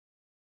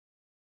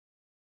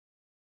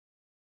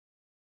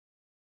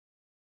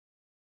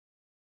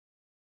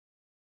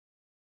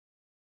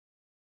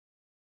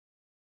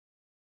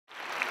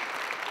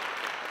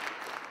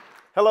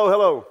Hello,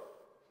 hello.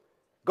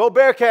 Go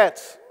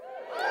Bearcats.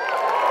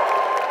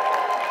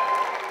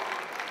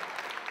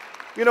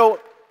 You know,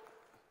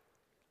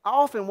 I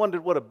often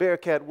wondered what a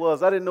bearcat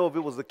was. I didn't know if it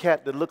was a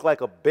cat that looked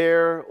like a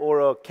bear or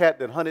a cat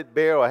that hunted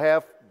bear or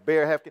half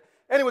bear, half cat.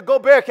 Anyway, go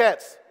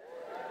Bearcats.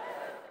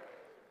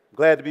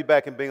 Glad to be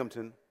back in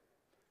Binghamton.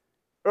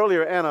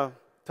 Earlier, Anna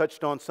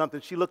touched on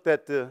something. She looked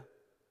at the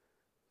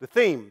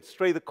theme,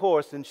 Stray the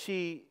Course, and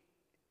she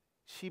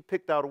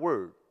picked out a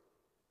word,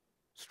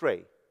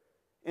 stray.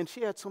 And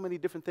she had so many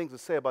different things to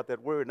say about that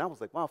word, and I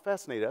was like, wow,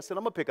 fascinated. I said,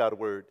 I'm going to pick out a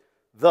word,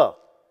 the.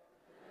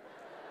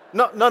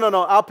 No,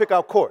 I'll pick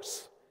out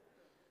course.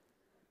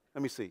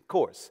 Let me see,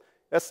 course.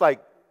 That's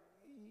like,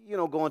 you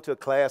know, going to a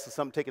class or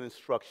something, taking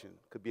instruction.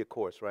 Could be a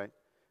course, right?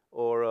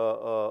 Or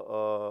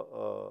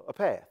a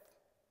path.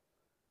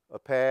 A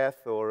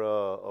path or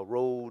a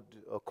road,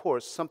 a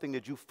course, something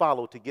that you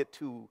follow to get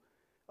to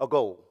a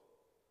goal.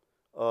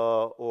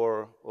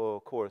 Or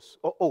of course,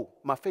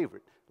 my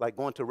favorite, like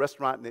going to a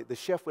restaurant and the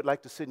chef would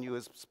like to send you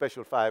his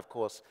special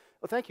 5-course.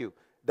 Oh, thank you.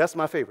 That's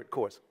my favorite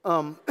course.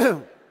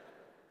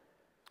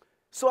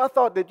 So I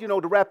thought that, you know,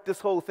 to wrap this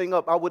whole thing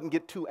up, I wouldn't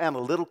get too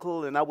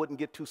analytical and I wouldn't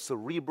get too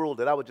cerebral,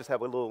 that I would just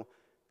have a little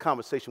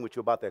conversation with you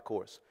about that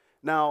course.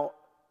 Now,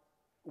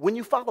 when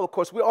you follow a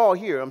course, we're all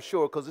here, I'm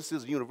sure, because this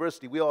is a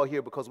university, we're all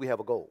here because we have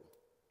a goal.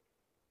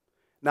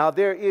 Now,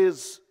 there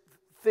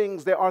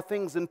are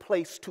things in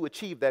place to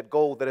achieve that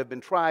goal that have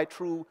been tried,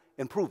 true,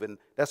 and proven.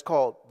 That's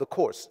called the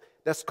course.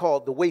 That's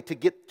called the way to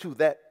get to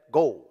that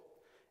goal.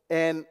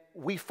 And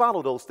we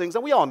follow those things,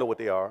 and we all know what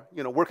they are.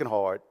 You know, working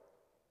hard.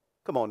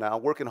 Come on now,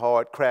 working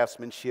hard,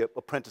 craftsmanship,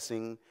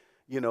 apprenticing,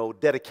 you know,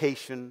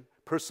 dedication,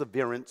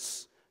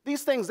 perseverance.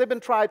 These things, they've been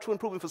tried, true, and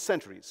proven for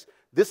centuries.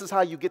 This is how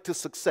you get to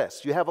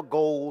success. You have a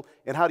goal,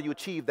 and how do you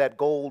achieve that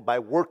goal? By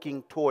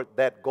working toward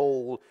that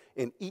goal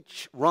in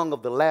each rung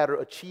of the ladder,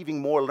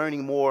 achieving more,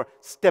 learning more,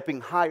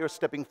 stepping higher,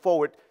 stepping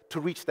forward to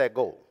reach that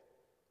goal.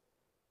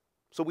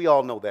 So we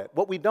all know that.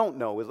 What we don't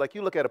know is, like,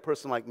 you look at a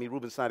person like me,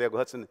 Ruben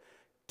Santiago-Hudson,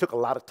 took a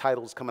lot of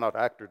titles coming out,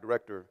 actor,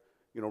 director,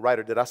 you know,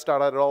 writer. Did I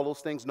start out at all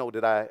those things? No.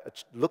 Did I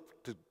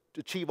look to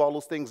achieve all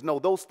those things? No.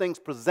 Those things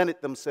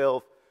presented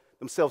themselves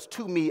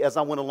to me as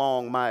I went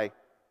along my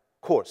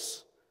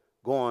course,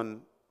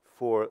 going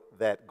for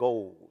that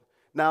goal.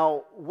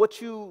 Now,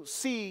 what you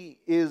see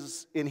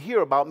is and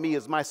hear about me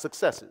is my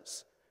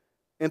successes.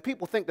 And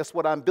people think that's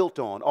what I'm built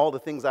on, all the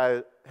things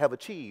I have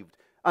achieved.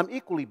 I'm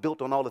equally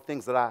built on all the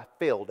things that I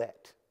failed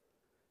at.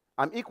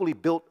 I'm equally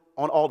built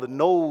on all the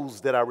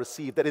no's that I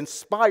received that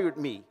inspired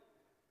me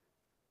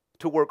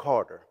to work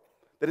harder,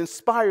 that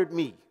inspired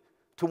me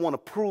to want to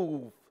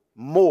prove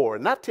more,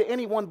 not to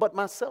anyone but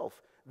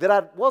myself, that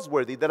I was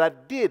worthy, that I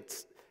did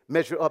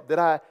measure up, that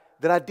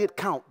I did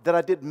count, that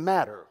I did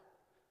matter.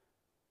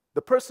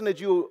 The person that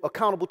you're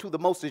accountable to the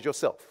most is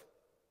yourself,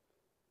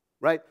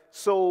 right?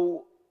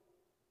 So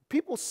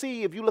people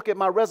see, if you look at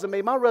my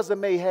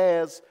resume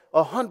has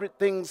 100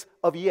 things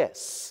of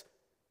yes.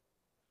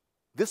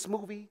 This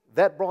movie,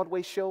 that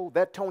Broadway show,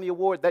 that Tony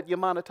Award, that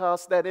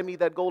Humanitas, that Emmy,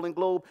 that Golden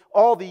Globe,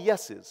 all the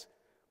yeses.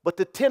 But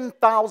the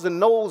 10,000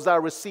 no's I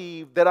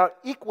received that are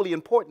equally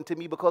important to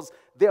me because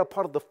they are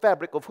part of the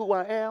fabric of who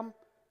I am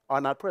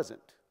are not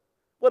present.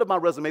 What if my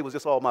resume was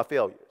just all my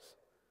failures?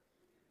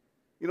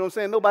 You know what I'm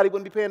saying? Nobody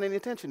wouldn't be paying any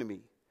attention to me.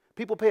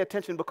 People pay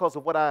attention because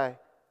of what I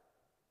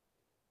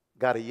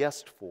got a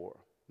yes for,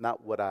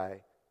 not what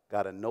I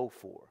got a no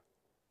for.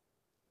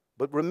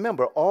 But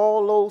remember,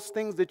 all those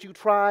things that you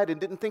tried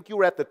and didn't think you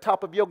were at the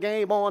top of your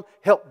game on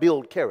help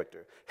build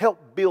character,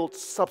 help build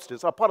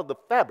substance, are part of the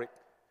fabric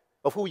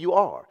of who you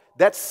are.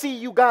 That C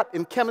you got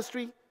in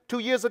chemistry 2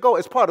 years ago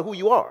is part of who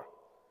you are.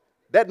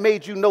 That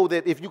made you know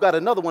that if you got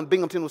another one,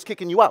 Binghamton was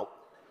kicking you out.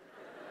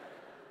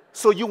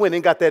 So you went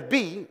and got that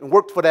B and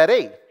worked for that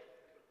A.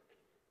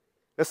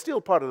 That's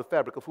still part of the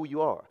fabric of who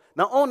you are.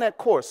 Now, on that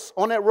course,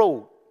 on that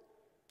road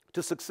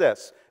to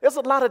success, there's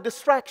a lot of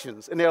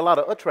distractions and there are a lot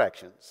of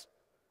attractions.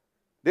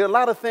 There are a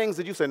lot of things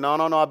that you say, no,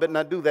 I better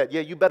not do that.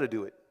 Yeah, you better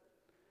do it.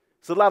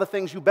 It's a lot of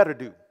things you better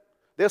do.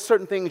 There's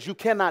certain things you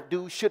cannot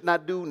do, should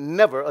not do,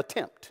 never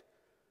attempt.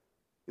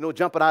 You know,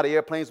 jumping out of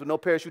airplanes with no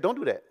parachute, don't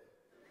do that.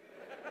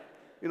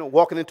 You know,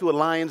 walking into a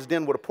lion's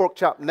den with a pork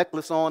chop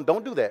necklace on,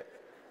 don't do that.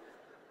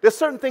 There's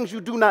certain things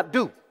you do not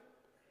do,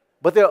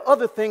 but there are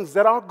other things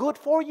that are good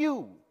for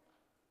you.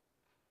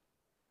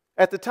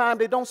 At the time,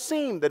 they don't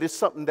seem that it's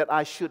something that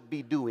I should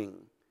be doing,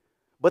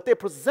 but they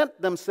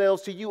present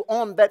themselves to you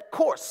on that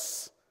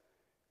course.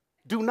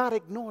 Do not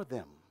ignore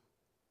them.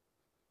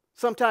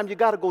 Sometimes you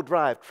got to go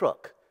drive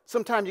truck.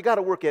 Sometimes you got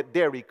to work at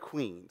Dairy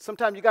Queen.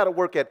 Sometimes you got to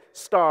work at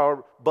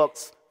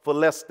Starbucks for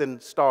less than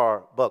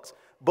Starbucks.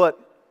 But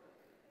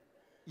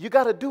you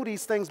got to do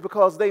these things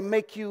because they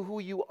make you who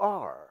you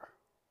are.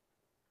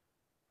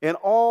 And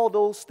all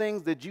those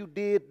things that you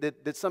did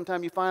that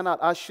sometimes you find out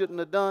I shouldn't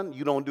have done,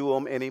 you don't do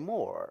them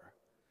anymore.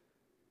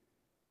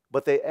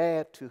 But they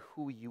add to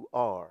who you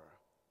are.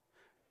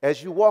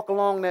 As you walk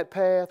along that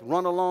path,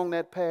 run along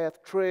that path,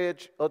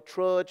 trudge or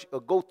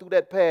go through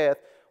that path,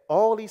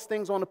 all these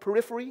things on the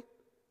periphery,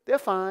 they're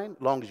fine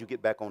as long as you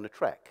get back on the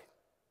track.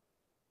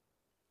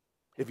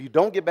 If you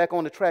don't get back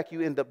on the track,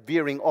 you end up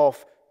veering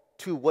off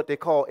to what they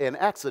call an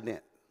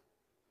accident.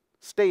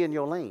 Stay in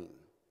your lane.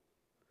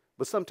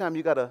 But sometimes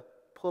you got to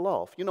pull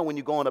off. You know, when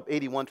you're going up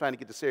 81 trying to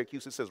get to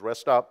Syracuse, it says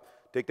rest stop,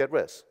 take that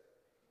rest.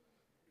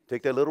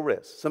 Take that little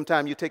rest.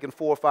 Sometimes you're taking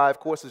 4 or 5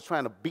 courses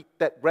trying to beat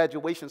that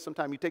graduation.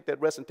 Sometimes you take that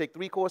rest and take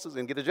 3 courses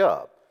and get a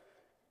job.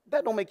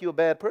 That don't make you a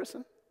bad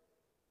person.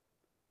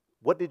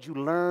 What did you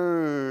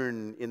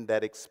learn in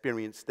that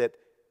experience that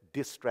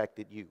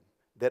distracted you,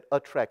 that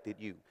attracted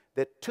you,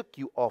 that took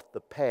you off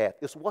the path?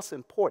 It's what's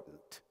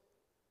important.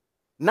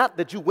 Not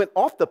that you went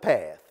off the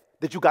path,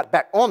 that you got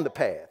back on the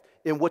path.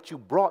 And what you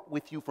brought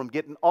with you from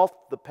getting off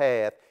the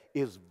path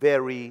is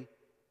very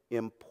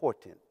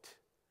important.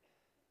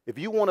 If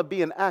you want to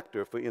be an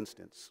actor, for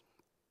instance,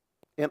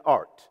 in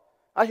art,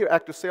 I hear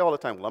actors say all the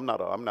time, well, I'm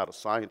not a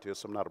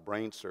scientist, I'm not a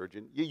brain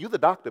surgeon. You're the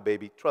doctor,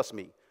 baby, trust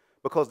me.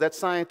 Because that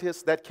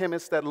scientist, that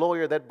chemist, that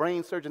lawyer, that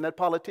brain surgeon, that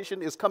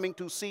politician is coming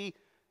to see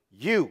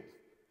you.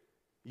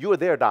 You're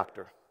their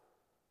doctor.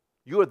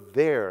 You're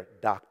their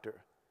doctor.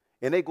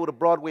 And they go to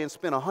Broadway and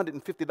spend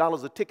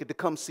 $150 a ticket to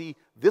come see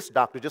this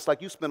doctor, just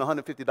like you spend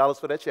 $150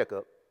 for that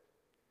checkup.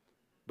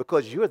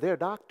 Because you're their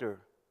doctor.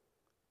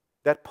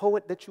 That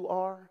poet that you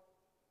are,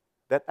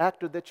 that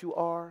actor that you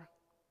are,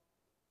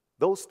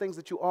 those things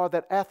that you are,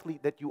 that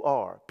athlete that you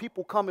are.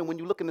 People come and when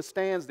you look in the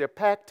stands, they're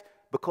packed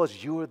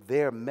because you're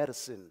their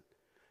medicine.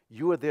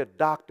 You're their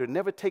doctor.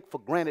 Never take for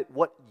granted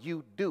what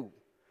you do.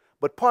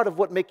 But part of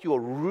what makes you a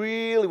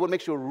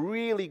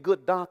really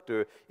good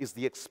doctor is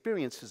the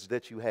experiences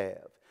that you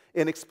have.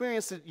 And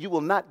experiences you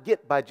will not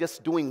get by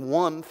just doing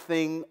one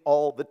thing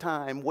all the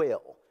time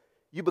well.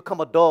 You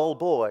become a dull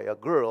boy, a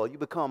girl, you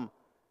become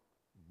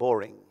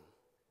boring.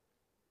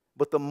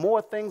 But the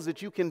more things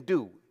that you can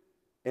do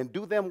and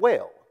do them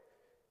well,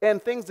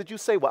 and things that you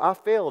say, well, I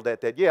failed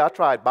at that. Yeah, I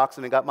tried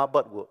boxing and got my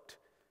butt whooped.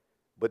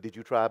 But did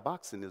you try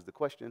boxing is the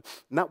question.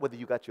 Not whether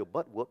you got your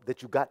butt whooped,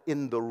 that you got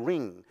in the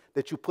ring,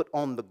 that you put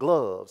on the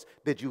gloves,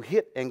 that you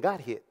hit and got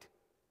hit.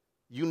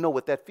 You know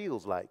what that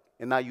feels like.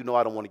 And now you know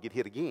I don't want to get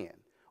hit again.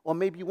 Or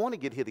maybe you want to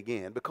get hit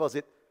again because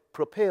it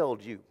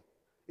propelled you.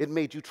 It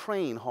made you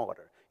train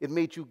harder. It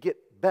made you get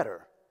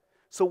better.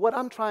 So what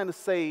I'm trying to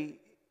say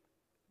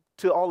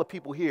to all the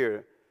people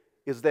here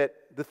is that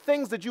the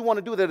things that you want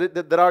to do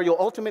that are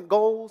your ultimate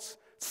goals,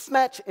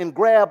 snatch and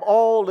grab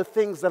all the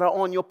things that are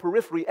on your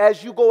periphery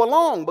as you go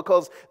along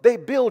because they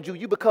build you.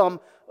 You become,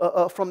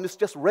 from this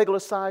just regular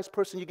sized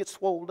person, you get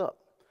swelled up.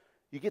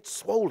 You get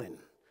swollen.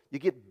 You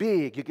get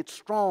big. You get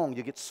strong.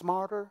 You get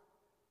smarter.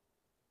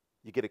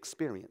 You get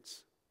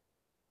experience.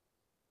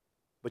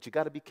 But you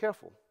got to be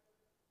careful.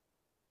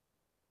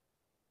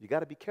 You got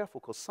to be careful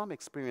because some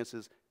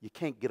experiences you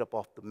can't get up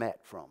off the mat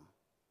from.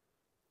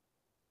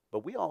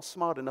 But we all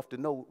smart enough to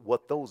know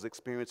what those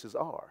experiences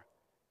are.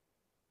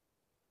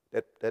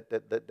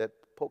 That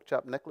pork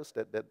chop necklace,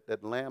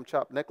 that lamb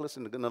chop necklace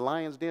in the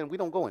lion's den, we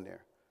don't go in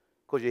there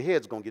because your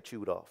head's going to get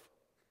chewed off.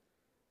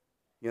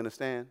 You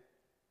understand?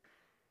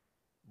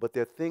 But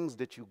there are things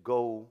that you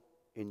go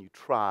and you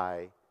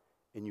try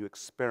and you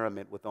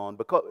experiment with on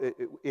because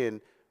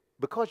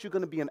you're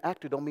going to be an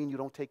actor don't mean you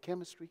don't take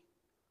chemistry.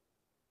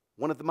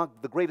 One of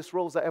the greatest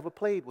roles I ever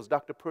played was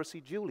Dr.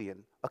 Percy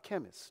Julian, a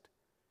chemist.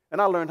 And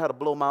I learned how to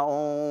blow my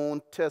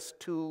own test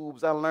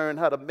tubes. I learned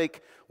how to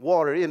make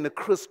water in the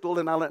crystal,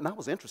 and I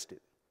was interested.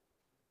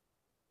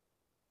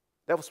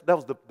 That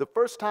was the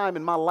first time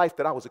in my life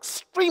that I was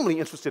extremely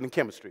interested in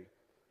chemistry.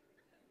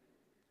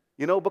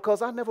 You know,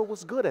 because I never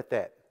was good at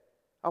that.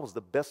 I was the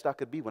best I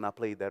could be when I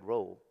played that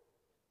role.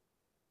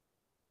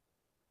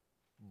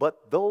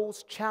 But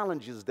those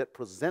challenges that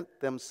present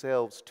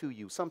themselves to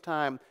you,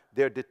 sometimes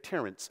they're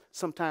deterrents.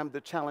 Sometimes they're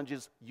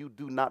challenges you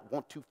do not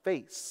want to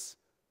face.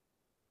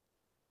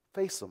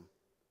 Face them.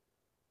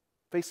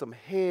 Face them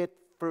head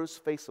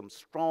first. Face them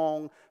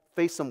strong.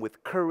 Face them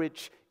with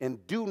courage.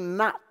 And do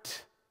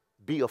not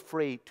be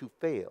afraid to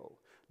fail.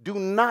 Do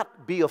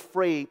not be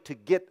afraid to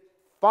get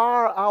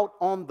far out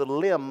on the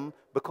limb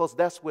because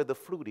that's where the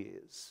fruit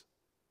is.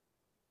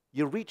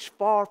 You reach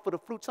far for the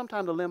fruit.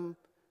 Sometimes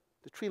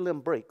the tree limb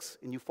breaks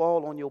and you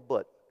fall on your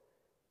butt.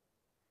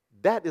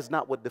 That is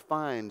not what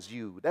defines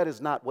you. That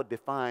is not what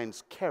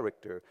defines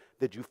character,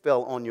 that you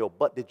fell on your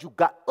butt, that you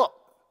got up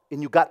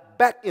and you got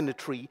back in the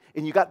tree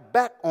and you got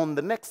back on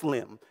the next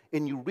limb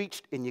and you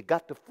reached and you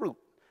got the fruit.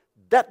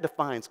 That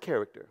defines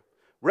character.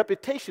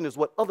 Reputation is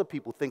what other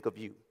people think of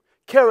you.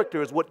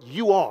 Character is what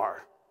you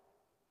are.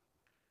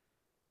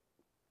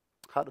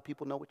 How do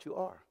people know what you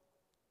are?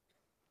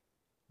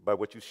 By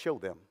what you show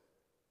them,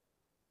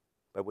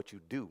 by what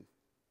you do,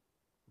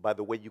 by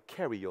the way you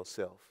carry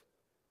yourself.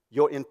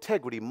 Your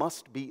integrity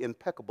must be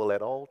impeccable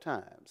at all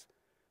times.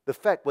 The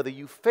fact whether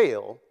you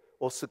fail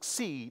or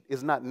succeed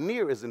is not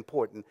near as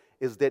important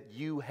as that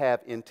you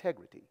have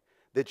integrity,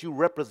 that you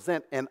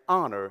represent and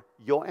honor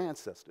your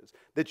ancestors,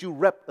 that you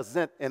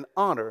represent and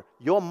honor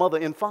your mother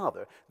and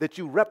father, that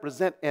you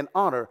represent and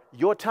honor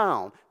your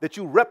town, that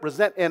you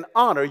represent and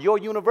honor your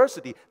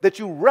university, that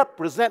you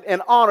represent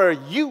and honor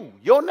you,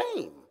 your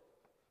name.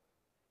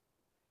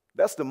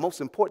 That's the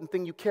most important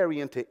thing you carry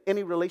into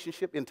any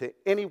relationship, into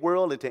any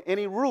world, into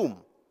any room.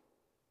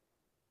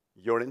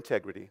 Your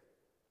integrity.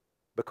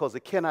 Because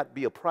it cannot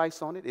be a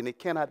price on it, and it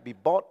cannot be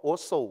bought or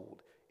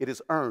sold. It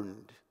is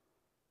earned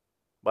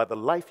by the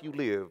life you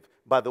live,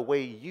 by the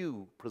way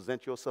you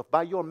present yourself,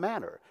 by your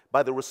manner,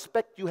 by the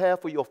respect you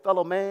have for your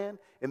fellow man,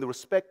 and the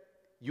respect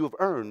you have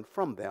earned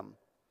from them.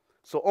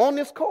 So on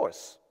this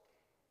course,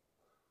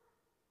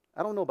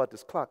 I don't know about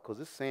this clock because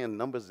it's saying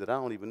numbers that I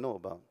don't even know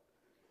about.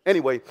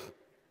 Anyway,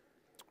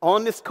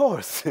 on this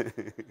course,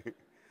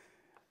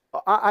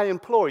 I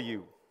implore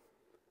you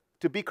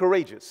to be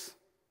courageous.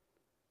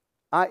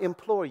 I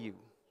implore you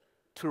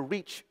to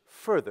reach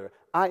further.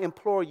 I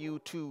implore you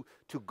to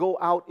go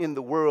out in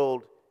the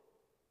world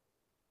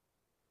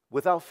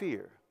without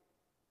fear.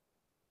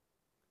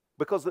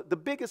 Because the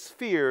biggest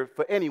fear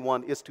for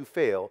anyone is to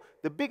fail.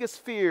 The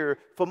biggest fear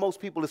for most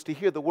people is to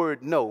hear the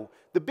word no.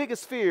 The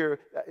biggest fear,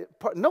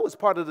 no is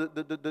part of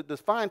the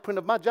fine print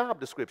of my job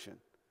description.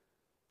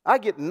 I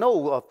get no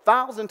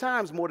 1,000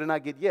 times more than I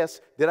get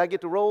yes. Did I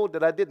get the role?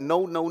 Did I did?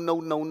 No, no, no,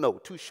 no, no.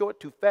 Too short,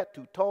 too fat,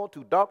 too tall,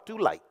 too dark, too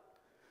light.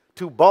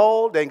 Too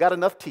bald, ain't got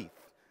enough teeth.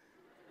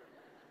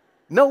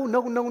 No,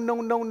 no, no, no,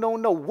 no, no,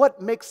 no.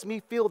 What makes me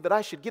feel that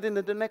I should get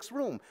into the next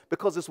room?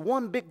 Because it's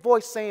one big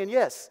voice saying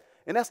yes.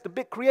 And that's the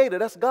big creator.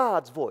 That's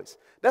God's voice.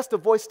 That's the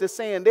voice that's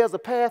saying there's a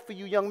path for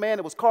you, young man,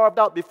 that was carved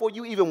out before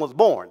you even was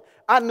born.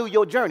 I knew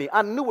your journey.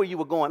 I knew where you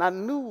were going. I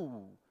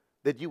knew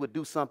that you would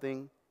do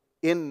something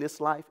in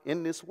this life,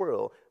 in this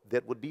world,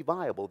 that would be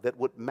viable, that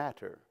would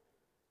matter.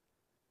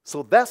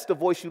 So that's the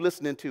voice you're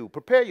listening to.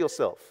 Prepare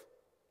yourself.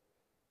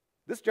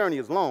 This journey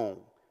is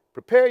long.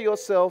 Prepare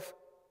yourself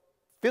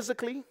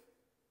physically,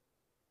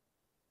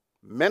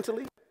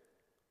 mentally,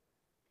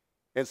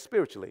 and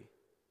spiritually.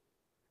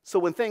 So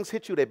when things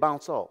hit you, they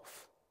bounce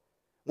off.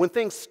 When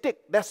things stick,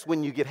 that's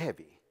when you get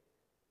heavy.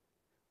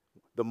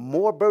 The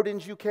more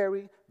burdens you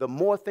carry, the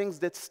more things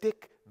that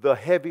stick, the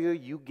heavier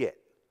you get.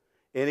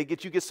 And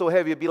you get so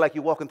heavy, it'd be like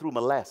you're walking through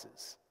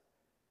molasses.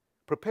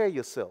 Prepare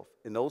yourself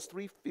in those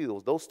three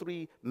fields, those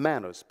three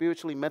manners,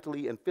 spiritually,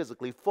 mentally, and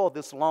physically, for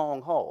this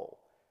long haul.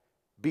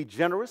 Be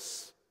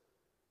generous,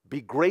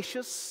 be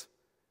gracious,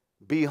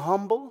 be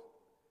humble,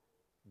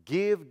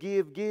 give,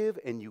 give, give,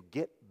 and you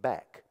get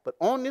back. But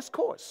on this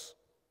course,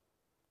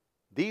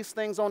 these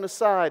things on the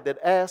side that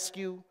ask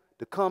you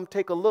to come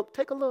take a look,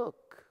 take a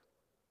look.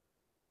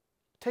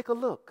 Take a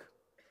look.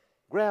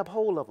 Grab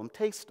hold of them,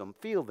 taste them,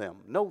 feel them,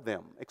 know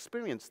them,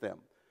 experience them.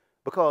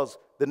 Because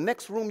the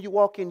next room you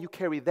walk in, you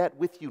carry that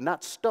with you,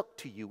 not stuck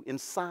to you,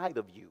 inside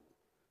of you,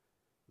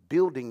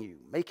 building you,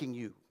 making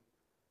you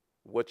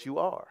what you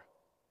are.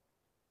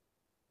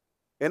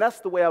 And that's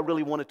the way I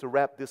really wanted to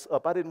wrap this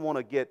up. I didn't want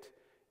to get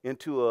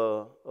into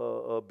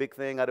a big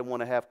thing. I didn't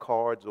want to have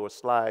cards or a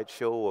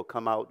slideshow or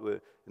come out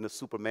in a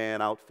Superman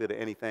outfit or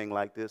anything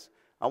like this.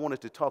 I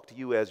wanted to talk to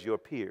you as your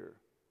peer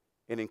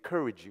and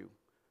encourage you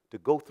to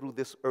go through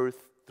this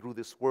earth, through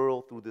this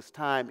world, through this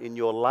time in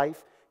your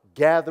life,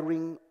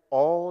 gathering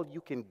all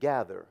you can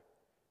gather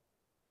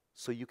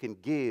so you can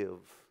give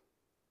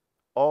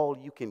all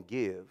you can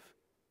give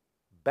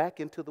back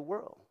into the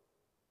world.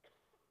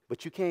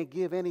 But you can't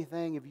give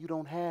anything if you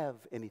don't have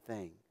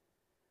anything.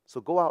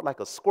 So go out like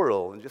a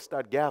squirrel and just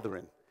start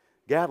gathering.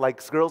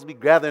 Like squirrels be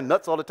gathering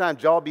nuts all the time.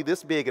 Jaw be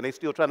this big and they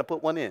still trying to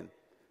put one in.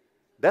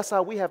 That's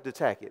how we have to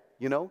attack it,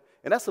 you know?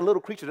 And that's a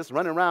little creature that's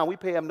running around. We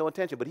pay him no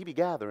attention, but he be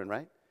gathering,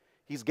 right?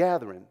 He's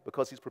gathering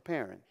because he's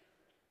preparing.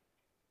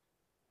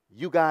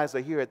 You guys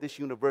are here at this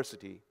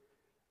university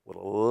with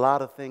a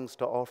lot of things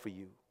to offer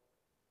you.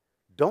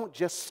 Don't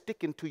just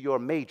stick into your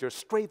major.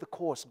 Stray the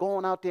course. Go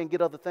on out there and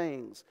get other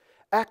things.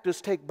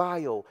 Actors take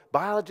bio.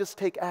 Biologists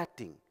take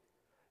acting.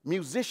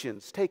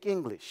 Musicians take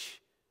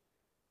English.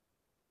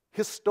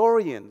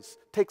 Historians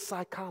take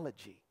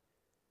psychology.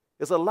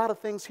 There's a lot of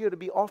things here to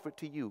be offered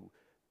to you.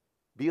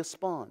 Be a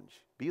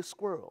sponge. Be a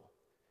squirrel.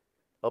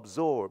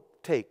 Absorb,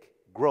 take,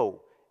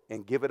 grow,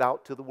 and give it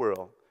out to the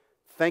world.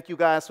 Thank you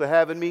guys for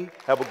having me.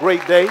 Have a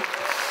great day.